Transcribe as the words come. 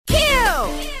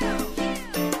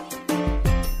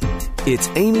It's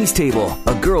Amy's Table,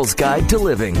 a girl's guide to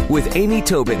living with Amy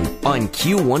Tobin on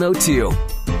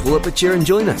Q102. Pull up a chair and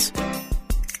join us.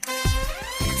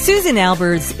 Susan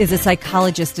Albers is a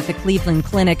psychologist at the Cleveland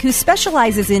Clinic who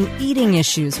specializes in eating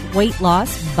issues, weight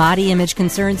loss, body image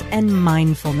concerns, and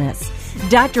mindfulness.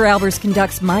 Dr. Albers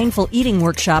conducts mindful eating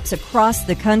workshops across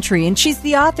the country, and she's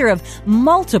the author of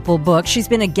multiple books. She's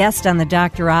been a guest on the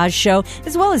Dr. Oz Show,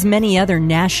 as well as many other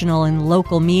national and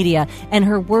local media, and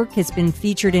her work has been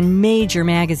featured in major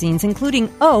magazines, including,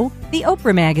 the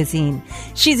Oprah magazine.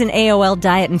 She's an AOL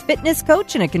diet and fitness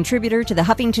coach and a contributor to the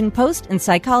Huffington Post and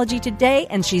Psychology Today,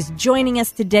 and she's joining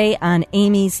us today on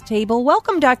Amy's Table.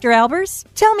 Welcome, Dr. Albers.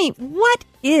 Tell me, what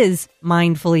is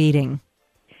mindful eating?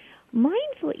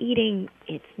 Mindful eating,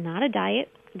 it's not a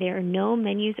diet. There are no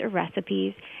menus or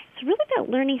recipes. It's really about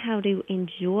learning how to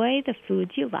enjoy the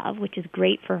foods you love, which is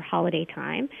great for holiday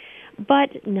time,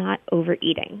 but not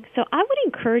overeating. So I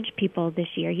would encourage people this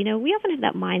year, we often have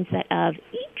that mindset of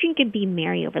eat, drink, and be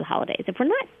merry over the holidays. If we're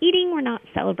not eating, we're not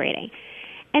celebrating.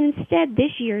 And instead,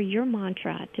 this year, your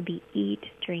mantra to be eat,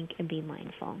 drink, and be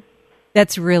mindful.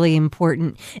 That's really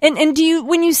important. And do you,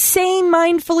 when you say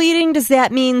mindful eating, does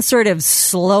that mean sort of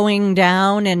slowing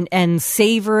down and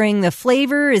savoring the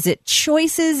flavor? Is it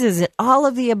choices? Is it all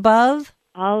of the above?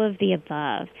 All of the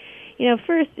above.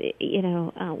 First,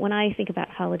 when I think about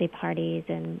holiday parties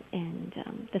and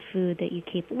the food that you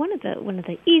keep, one of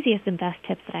the easiest and best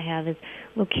tips that I have is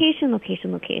location.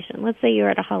 Let's say you're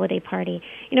at a holiday party.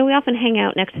 We often hang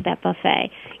out next to that buffet.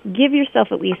 Give yourself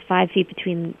at least 5 feet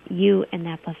between you and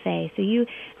that buffet, so you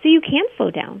can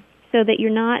slow down, so that you're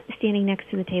not standing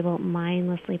next to the table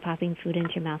mindlessly popping food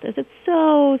into your mouth, as it's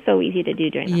so easy to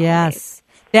do during the holidays.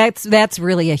 That's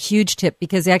really a huge tip,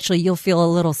 because actually you'll feel a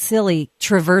little silly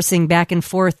traversing back and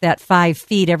forth that 5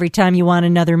 feet every time you want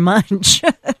another munch.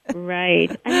 Right.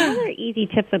 Another easy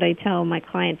tip that I tell my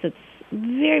clients, it's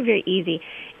very, very easy,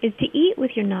 is to eat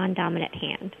with your non-dominant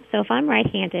hand. So if I'm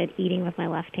right-handed, eating with my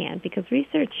left hand, because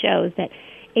research shows that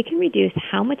it can reduce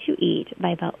how much you eat by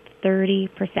about 30%,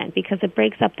 because it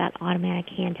breaks up that automatic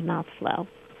hand-to-mouth flow.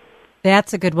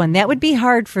 That's a good one. That would be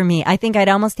hard for me. I think I'd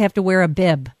almost have to wear a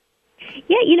bib.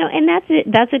 Yeah, and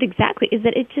that's it exactly, is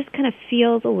that it just kind of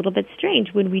feels a little bit strange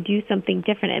when we do something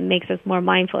different. It makes us more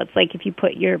mindful. It's like if you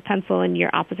put your pencil in your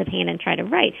opposite hand and try to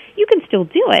write, you can still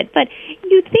do it, but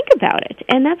you think about it.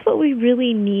 And that's what we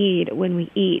really need when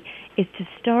we eat, is to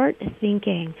start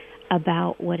thinking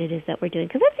about what it is that we're doing.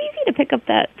 Because it's easy to pick up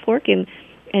that fork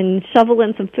and shovel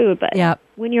in some food, but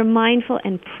when you're mindful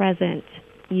and present,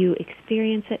 you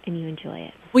experience it and you enjoy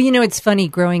it. Well, it's funny.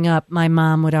 Growing up, my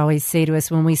mom would always say to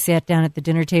us when we sat down at the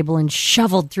dinner table and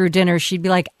shoveled through dinner, she'd be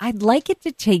like, I'd like it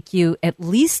to take you at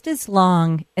least as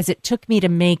long as it took me to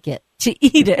make it, to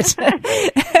eat it.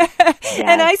 Yes.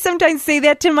 And I sometimes say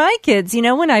that to my kids,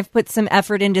 when I've put some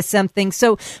effort into something.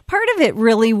 So part of it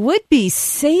really would be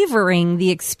savoring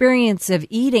the experience of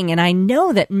eating. And I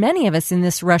know that many of us in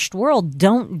this rushed world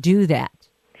don't do that.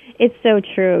 It's so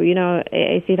true.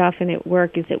 I see it often at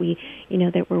work, is that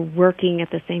that we're working at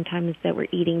the same time as that we're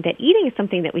eating. That eating is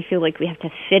something that we feel like we have to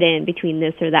fit in between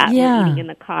this or that. We're eating in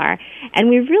the car. And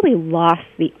we've really lost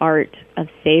the art of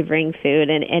savoring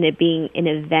food and it being an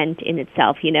event in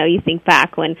itself. You think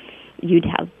back when you'd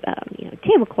have,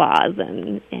 tablecloths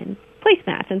and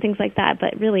placemats and things like that.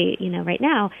 But really, right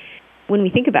now, when we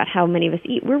think about how many of us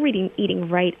eat, we're eating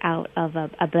right out of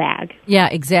a bag. Yeah,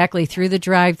 exactly. Through the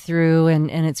drive-through, and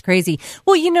it's crazy.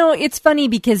 Well, it's funny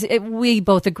because we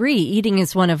both agree eating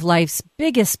is one of life's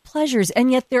biggest pleasures, and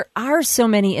yet there are so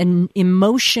many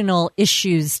emotional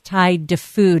issues tied to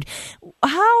food.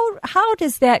 How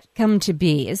does that come to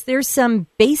be? Is there some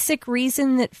basic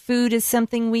reason that food is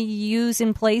something we use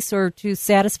in place or to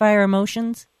satisfy our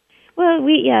emotions? Well,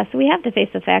 we have to face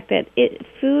the fact that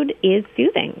food is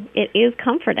soothing. It is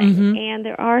comforting, and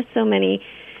there are so many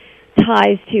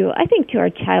ties to our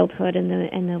childhood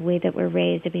and the way that we're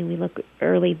raised. I mean, we look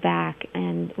early back,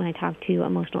 and when I talk to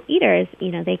emotional eaters,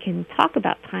 they can talk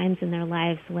about times in their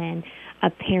lives when a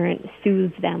parent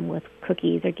soothed them with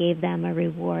cookies or gave them a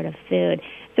reward of food.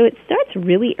 So it starts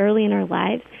really early in our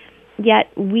lives.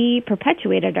 Yet we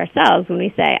perpetuate it ourselves when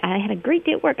we say, I had a great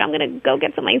day at work, I'm going to go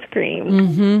get some ice cream.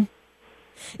 Mm-hmm.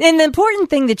 And the important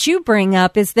thing that you bring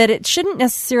up is that it shouldn't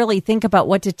necessarily think about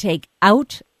what to take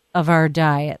out of our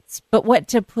diets, but what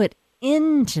to put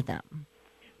into them.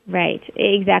 Right,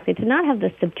 exactly. To not have the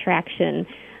subtraction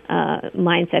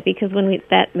mindset, because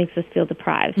that makes us feel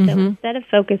deprived. So instead of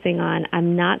focusing on,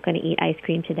 I'm not going to eat ice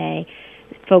cream today,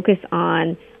 focus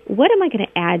on, what am I going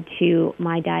to add to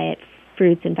my diet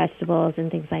fruits and vegetables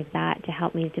and things like that to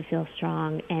help me to feel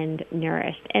strong and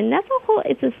nourished. And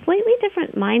it's a slightly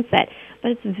different mindset,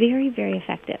 but it's very, very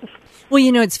effective. Well,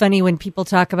 it's funny when people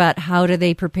talk about how do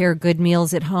they prepare good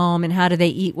meals at home and how do they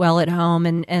eat well at home.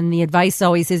 And the advice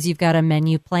always is you've got a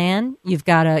menu plan. You've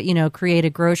got to, create a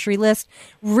grocery list.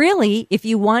 Really, if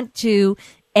you want to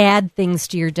add things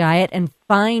to your diet and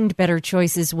find better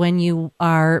choices when you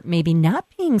are maybe not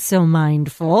being so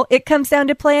mindful, it comes down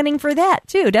to planning for that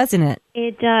too, doesn't it?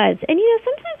 It does. And,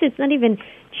 sometimes it's not even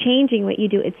changing what you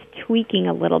do, it's tweaking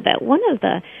a little bit. One of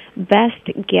the best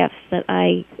gifts that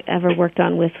I ever worked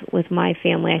on with my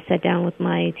family, I sat down with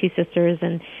my two sisters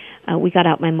and we got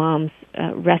out my mom's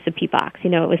recipe box. It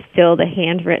was still the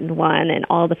handwritten one and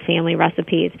all the family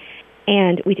recipes.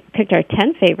 And we picked our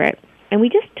 10 favorite. And we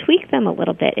just tweaked them a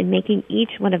little bit in making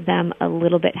each one of them a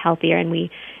little bit healthier. And we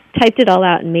typed it all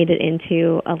out and made it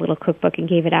into a little cookbook and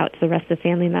gave it out to the rest of the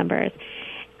family members.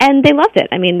 And they loved it.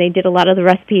 I mean, they did a lot of the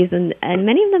recipes, and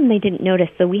many of them they didn't notice.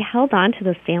 So we held on to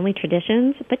those family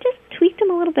traditions, but just tweaked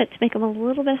them a little bit to make them a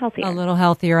little bit healthier. A little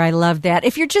healthier. I love that.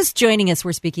 If you're just joining us,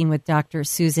 we're speaking with Dr.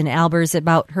 Susan Albers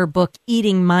about her book,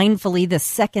 Eating Mindfully, the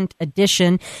second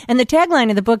edition. And the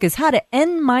tagline of the book is How to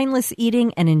End Mindless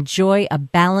Eating and Enjoy a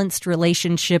Balanced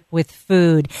Relationship with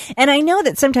Food. And I know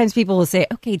that sometimes people will say,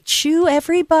 okay, chew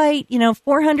every bite,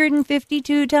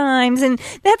 452 times. And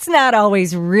that's not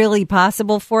always really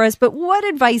possible for us. But what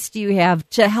advice do you have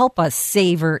to help us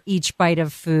savor each bite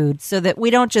of food so that we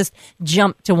don't just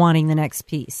jump to wanting the next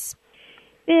piece?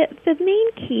 The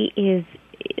main key is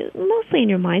mostly in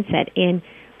your mindset, in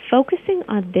focusing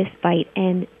on this bite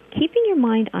and keeping your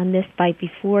mind on this bite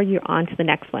before you're on to the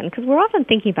next one. Because we're often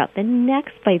thinking about the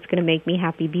next bite's going to make me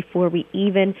happy before we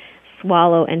even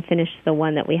swallow and finish the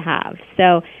one that we have.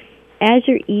 So as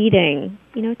you're eating,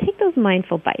 take those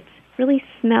mindful bites. Really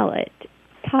smell it.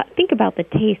 Think about the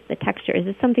taste, the texture. Is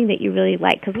this something that you really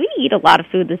like? Because we eat a lot of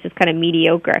food that's just kind of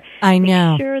mediocre. I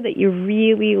know. Make sure that you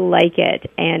really like it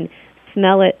and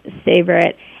smell it, savor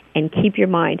it, and keep your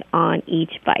mind on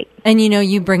each bite. And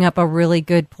you bring up a really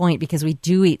good point because we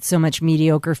do eat so much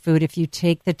mediocre food. If you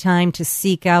take the time to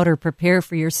seek out or prepare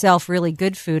for yourself really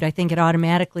good food, I think it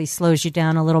automatically slows you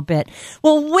down a little bit.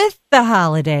 Well, with the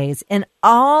holidays and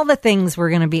all the things we're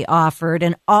going to be offered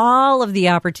and all of the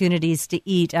opportunities to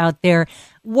eat out there,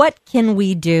 what can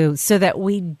we do so that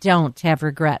we don't have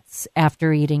regrets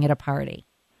after eating at a party?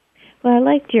 Well, I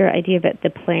liked your idea about the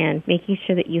plan, making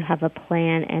sure that you have a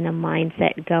plan and a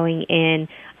mindset going in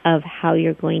of how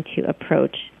you're going to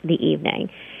approach the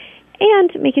evening. And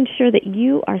making sure that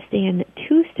you are staying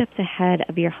 2 steps ahead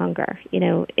of your hunger.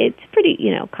 It's pretty,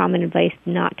 common advice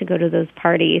not to go to those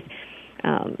parties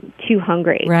too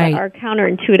hungry. Right. But our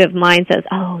counterintuitive mind says,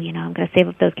 I'm going to save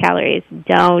up those calories.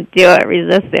 Don't do it.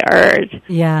 Resist the urge.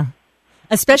 Yeah.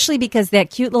 Especially because that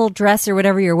cute little dress or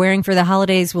whatever you're wearing for the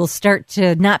holidays will start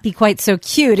to not be quite so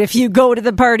cute if you go to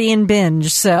the party and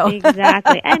binge. So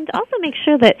Exactly. And also make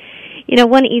sure that,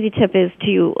 one easy tip is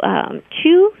to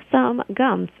chew some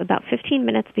gum about 15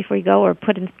 minutes before you go or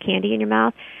put in candy in your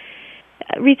mouth.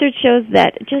 Research shows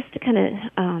that just kind of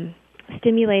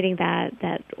stimulating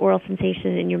that oral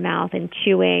sensation in your mouth and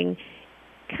chewing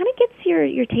kind of gets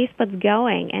your taste buds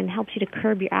going and helps you to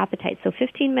curb your appetite. So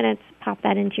 15 minutes, pop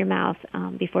that into your mouth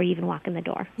before you even walk in the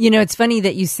door. It's funny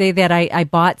that you say that. I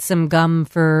bought some gum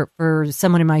for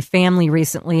someone in my family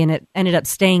recently, and it ended up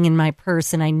staying in my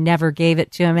purse, and I never gave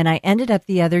it to him. And I ended up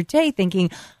the other day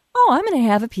thinking, I'm going to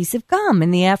have a piece of gum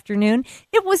in the afternoon.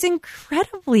 It was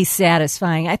incredibly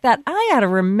satisfying. I thought, I ought to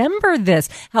remember this.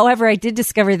 However, I did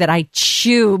discover that I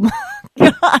chew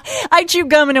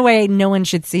gum in a way no one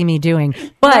should see me doing.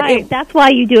 But right. That's why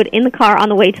you do it in the car on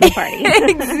the way to the party.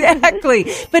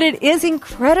 Exactly. But it is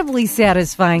incredibly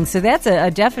satisfying. So that's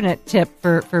a definite tip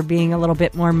for being a little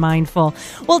bit more mindful.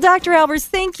 Well, Dr. Albers,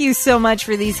 thank you so much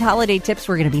for these holiday tips.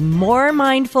 We're going to be more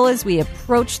mindful as we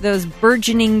approach those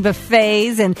burgeoning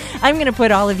buffets. And I'm going to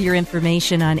put all of your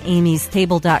information on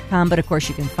amystable.com. But, of course,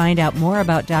 you can find out more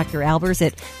about Dr. Albers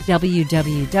at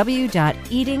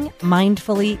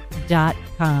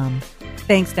www.eatingmindfully.com.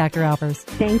 Thanks, Dr. Albers.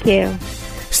 Thank you.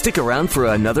 Stick around for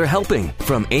another helping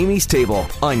from Amy's Table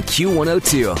on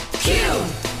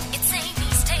Q102.